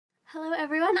Hello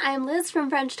everyone, I'm Liz from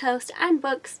French Toast and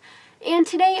Books, and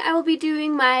today I will be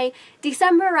doing my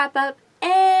December wrap-up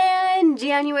and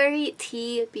January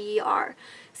TBR.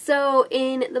 So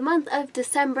in the month of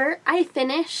December, I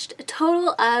finished a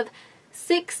total of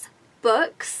 6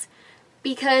 books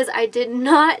because I did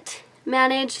not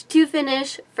manage to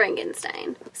finish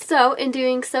Frankenstein. So in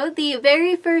doing so, the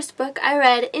very first book I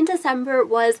read in December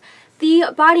was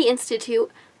The Body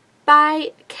Institute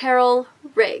by Carol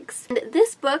Riggs. And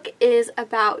this book is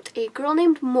about a girl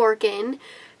named Morgan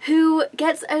who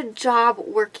gets a job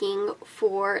working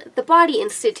for the Body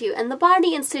Institute. And the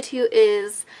Body Institute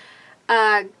is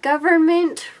a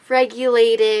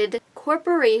government-regulated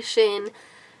corporation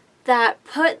that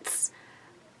puts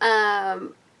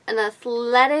an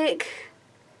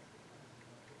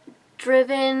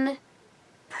athletic-driven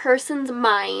person's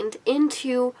mind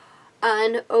into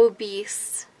an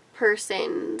obese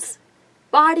person's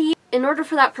body in order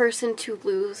for that person to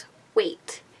lose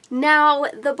weight. Now,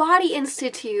 the Body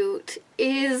Institute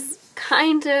is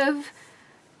kind of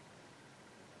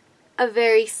a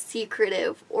very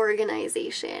secretive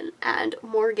organization, and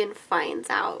Morgan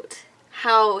finds out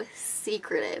how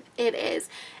secretive it is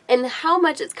and how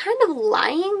much it's kind of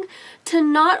lying to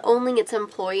not only its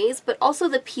employees but also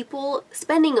the people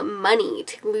spending money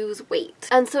to lose weight.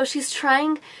 And so she's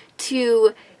trying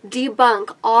to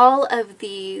debunk all of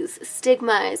these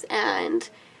stigmas and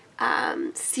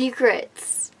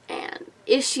secrets and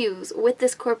issues with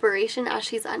this corporation. As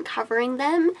she's uncovering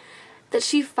them, that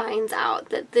she finds out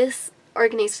that this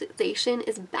organization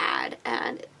is bad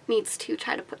and needs to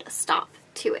try to put a stop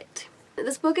to it.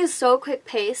 This book is so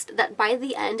quick-paced that by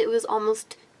the end it was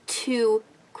almost too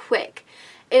quick.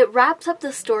 It wraps up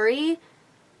the story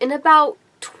in about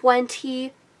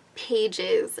 20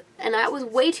 pages, and that was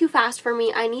way too fast for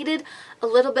me. I needed a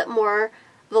little bit more,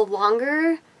 the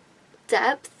longer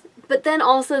depth, but then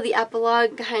also the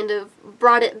epilogue kind of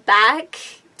brought it back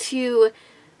to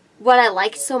what I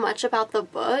liked so much about the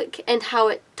book and how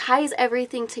it ties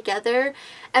everything together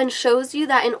and shows you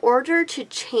that in order to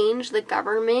change the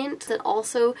government and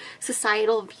also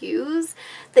societal views,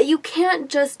 that you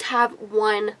can't just have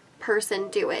one person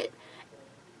do it.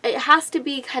 It has to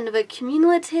be kind of a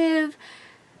cumulative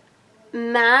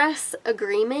mass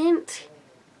agreement,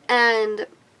 and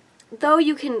though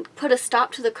you can put a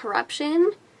stop to the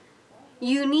corruption,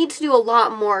 you need to do a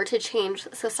lot more to change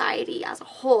society as a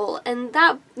whole. And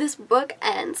that this book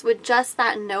ends with just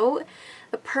that note,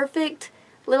 a perfect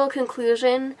little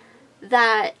conclusion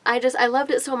that I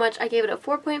loved it so much. I gave it a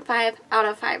 4.5 out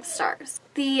of 5 stars.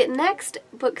 The next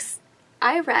books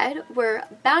I read were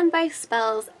Bound by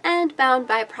Spells and Bound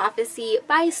by Prophecy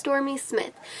by Stormy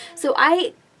Smith. So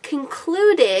I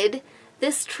concluded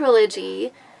this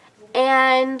trilogy,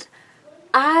 and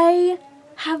I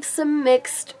have some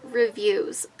mixed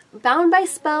reviews. Bound by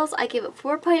Spells, I gave it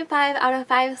 4.5 out of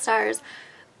 5 stars,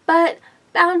 but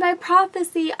Bound by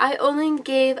Prophecy, I only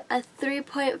gave a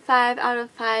 3.5 out of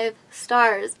 5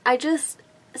 stars.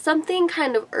 Something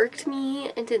kind of irked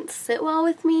me and didn't sit well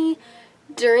with me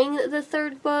during the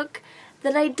third book,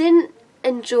 that I didn't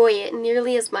enjoy it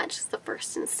nearly as much as the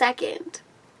first and second.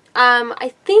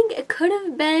 I think it could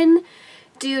have been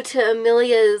due to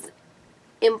Amelia's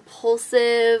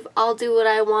impulsive, I'll do what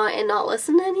I want and not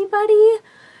listen to anybody.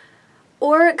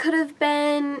 Or it could have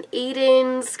been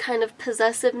Aiden's kind of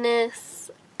possessiveness.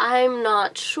 I'm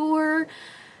not sure.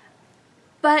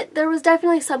 But there was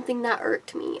definitely something that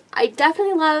irked me. I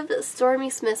definitely love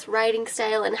Stormy Smith's writing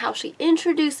style and how she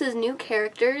introduces new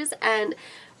characters and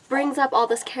brings up all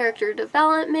this character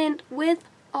development with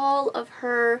all of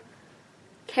her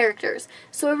characters.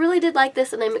 So I really did like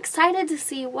this, and I'm excited to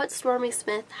see what Stormy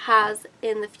Smith has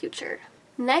in the future.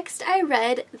 Next, I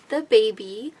read The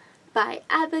Baby by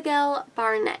Abigail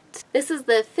Barnett. This is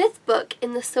the 5th book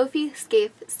in the Sophie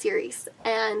Scaife series,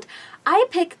 and I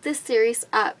picked this series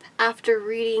up after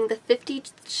reading the 50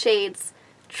 Shades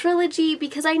trilogy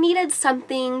because I needed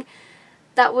something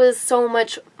that was so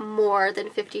much more than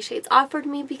 50 Shades offered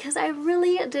me, because I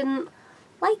really didn't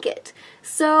like it.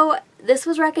 So this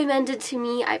was recommended to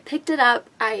me. I picked it up.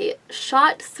 I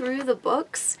shot through the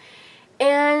books,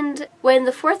 and when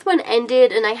the 4th one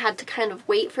ended and I had to kind of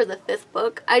wait for the 5th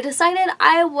book, I decided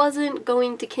I wasn't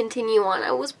going to continue on.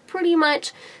 I was pretty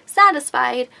much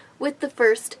satisfied with the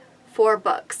first 4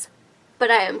 books. But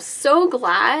I am so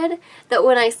glad that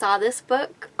when I saw this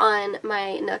book on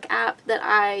my Nook app that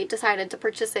I decided to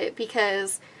purchase it,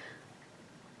 because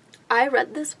I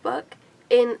read this book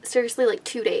in seriously like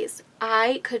 2 days.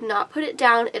 I could not put it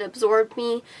down. It absorbed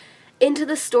me into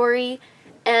the story,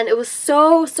 and it was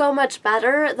so much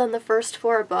better than the first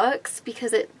 4 books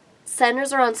because it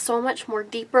centers around so much more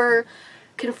deeper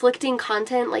conflicting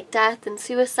content like death and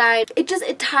suicide.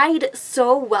 It tied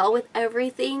so well with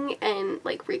everything and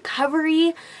like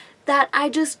recovery that I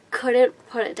just couldn't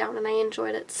put it down, and I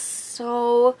enjoyed it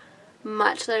so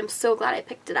much that I'm so glad I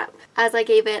picked it up, as I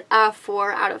gave it a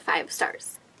 4 out of 5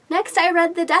 stars. Next, I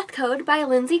read The Death Code by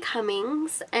Lindsay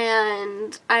Cummings,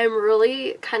 and I'm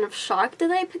really kind of shocked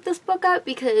that I picked this book up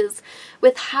because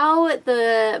with how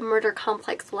the murder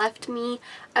complex left me,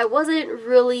 I wasn't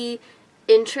really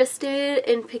interested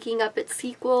in picking up its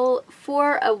sequel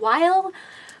for a while,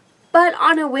 but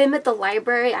on a whim at the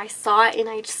library, I saw it and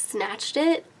I just snatched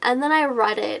it, and then I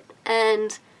read it,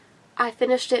 and I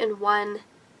finished it in one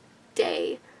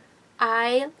day.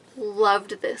 I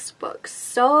loved this book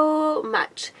so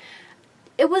much.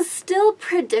 It was still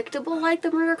predictable like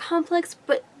the murder complex,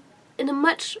 but in a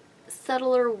much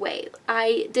subtler way.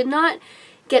 I did not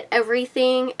get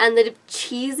everything, and the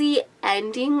cheesy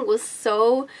ending was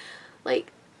so,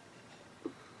 like,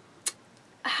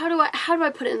 how do I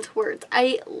put it into words?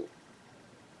 I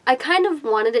kind of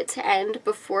wanted it to end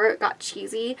before it got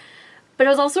cheesy, but I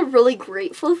was also really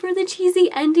grateful for the cheesy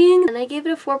ending, and I gave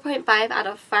it a 4.5 out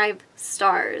of 5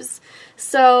 stars.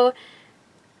 So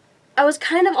I was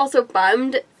kind of also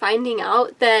bummed finding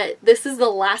out that this is the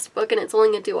last book and it's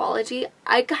only a duology.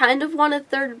 I kind of want a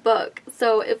third book,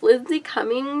 so if Lindsay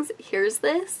Cummings hears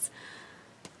this,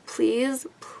 please,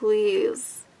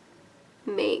 please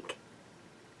make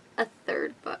a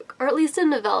third book, or at least a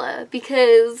novella,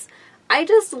 because I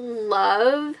just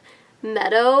love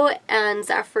Meadow and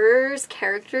Zephyr's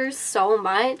characters so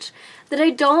much that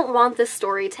I don't want this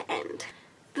story to end.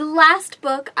 The last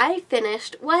book I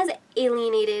finished was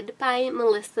Alienated by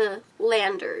Melissa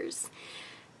Landers.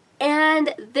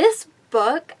 And this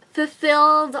book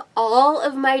fulfilled all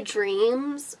of my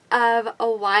dreams of a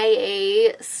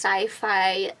YA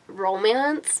sci-fi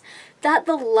romance that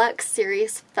the Lux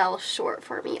series fell short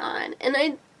for me on. And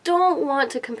I don't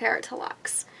want to compare it to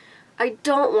Lux. I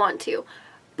don't want to.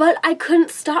 But I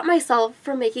couldn't stop myself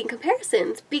from making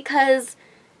comparisons because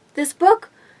this book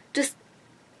just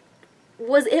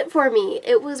was it for me.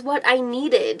 It was what I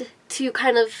needed to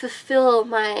kind of fulfill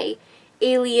my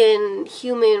alien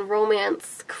human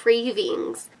romance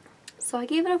cravings. So I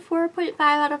gave it a 4.5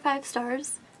 out of 5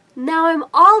 stars. Now I'm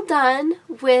all done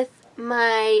with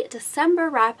my December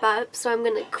wrap up, so I'm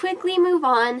going to quickly move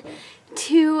on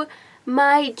to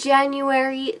my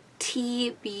January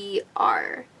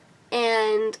TBR.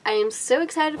 And I am so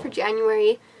excited for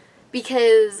January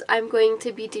because I'm going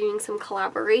to be doing some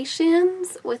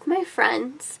collaborations with my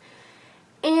friends,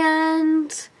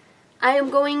 and I am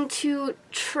going to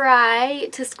try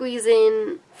to squeeze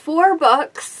in 4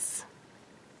 books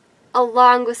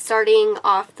along with starting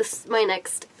off my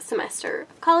next semester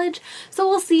of college, so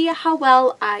we'll see how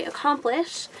well I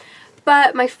accomplish.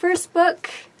 But my first book,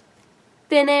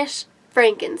 finish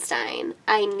Frankenstein.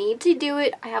 I need to do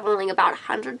it. I have only about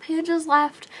 100 pages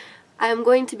left. I'm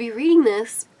going to be reading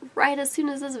this right as soon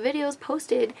as this video is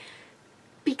posted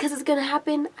because it's going to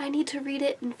happen. I need to read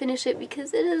it and finish it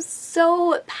because it is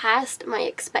so past my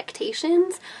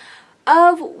expectations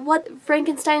of what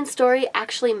Frankenstein's story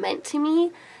actually meant to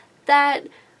me that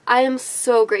I am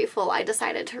so grateful I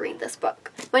decided to read this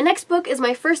book. My next book is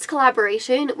my first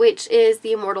collaboration, which is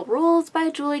The Immortal Rules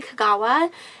by Julie Kagawa,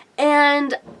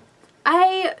 and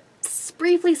I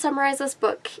briefly summarize this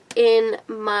book in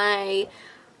my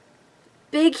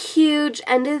big, huge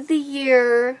end of the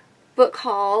year book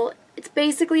haul. It's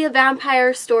basically a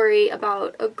vampire story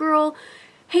about a girl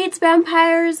hates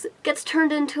vampires, gets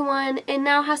turned into one, and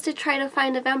now has to try to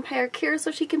find a vampire cure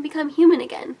so she can become human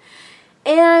again.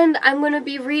 And I'm going to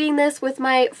be reading this with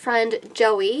my friend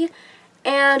Joey,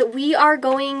 and we are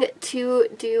going to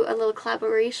do a little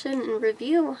collaboration and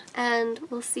review, and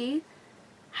we'll see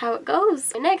how it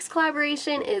goes. My next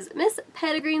collaboration is Miss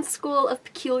Pettigreen's School of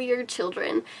Peculiar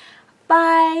Children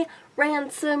by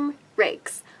Ransom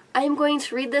Riggs. I am going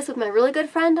to read this with my really good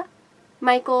friend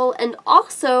Michael and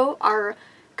also our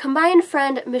combined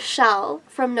friend Michelle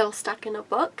from No Stuck in a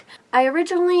Book. I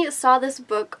originally saw this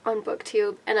book on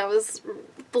BookTube and I was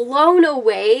blown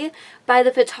away by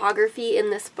the photography in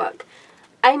this book.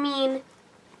 I mean,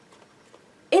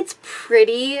 it's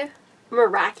pretty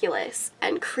miraculous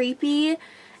and creepy,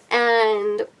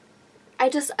 and I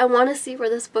want to see where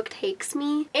this book takes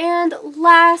me. And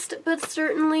last but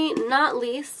certainly not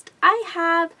least, I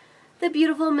have The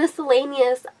Beautiful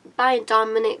Miscellaneous by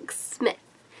Dominic Smith.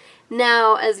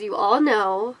 Now, as you all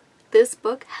know, this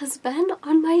book has been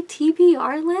on my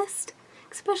TBR list,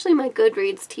 especially my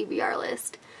Goodreads TBR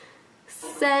list,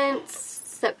 since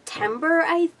September,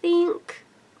 I think.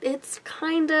 It's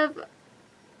kind of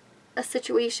a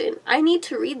situation. I need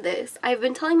to read this. I've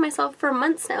been telling myself for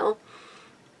months now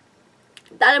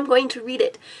that I'm going to read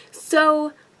it.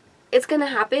 So it's gonna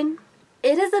happen.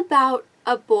 It is about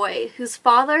a boy whose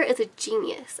father is a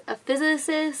genius, a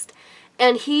physicist,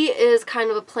 and he is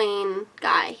kind of a plain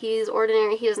guy. He's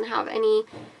ordinary. He doesn't have any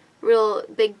real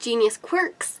big genius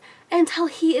quirks until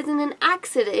he is in an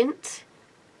accident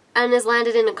and is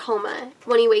landed in a coma.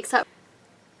 When he wakes up,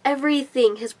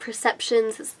 everything, his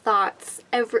perceptions, his thoughts,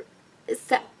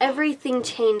 everything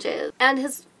changes. And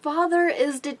his father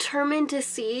is determined to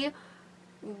see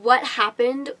what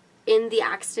happened in the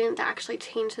accident that actually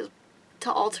changed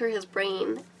to alter his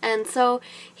brain. And so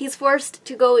he's forced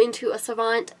to go into a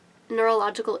savant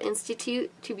neurological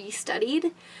institute to be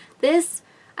studied.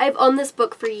 I've owned this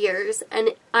book for years, and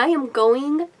I am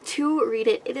going to read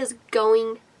it. It is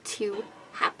going to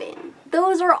happen.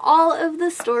 Those are all of the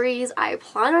stories I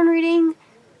plan on reading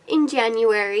in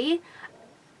January.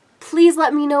 Please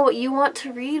let me know what you want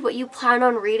to read, what you plan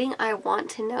on reading. I want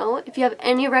to know. If you have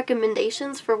any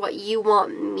recommendations for what you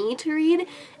want me to read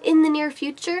in the near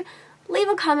future, leave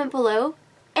a comment below,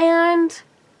 and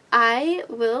I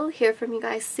will hear from you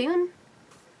guys soon.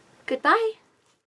 Goodbye.